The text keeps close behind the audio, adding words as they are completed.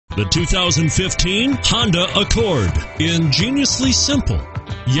The 2015 Honda Accord. Ingeniously simple,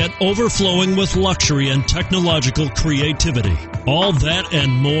 yet overflowing with luxury and technological creativity. All that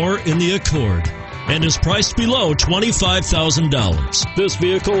and more in the Accord, and is priced below $25,000. This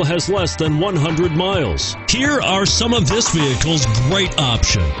vehicle has less than 100 miles. Here are some of this vehicle's great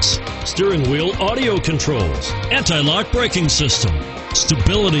options: steering wheel audio controls, anti-lock braking system,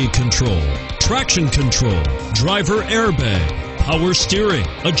 stability control, traction control, driver airbag, power steering,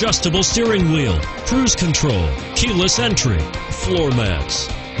 adjustable steering wheel, cruise control, keyless entry, floor mats.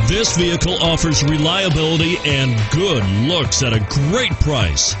 This vehicle offers reliability and good looks at a great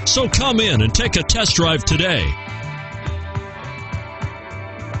price. So come in and take a test drive today.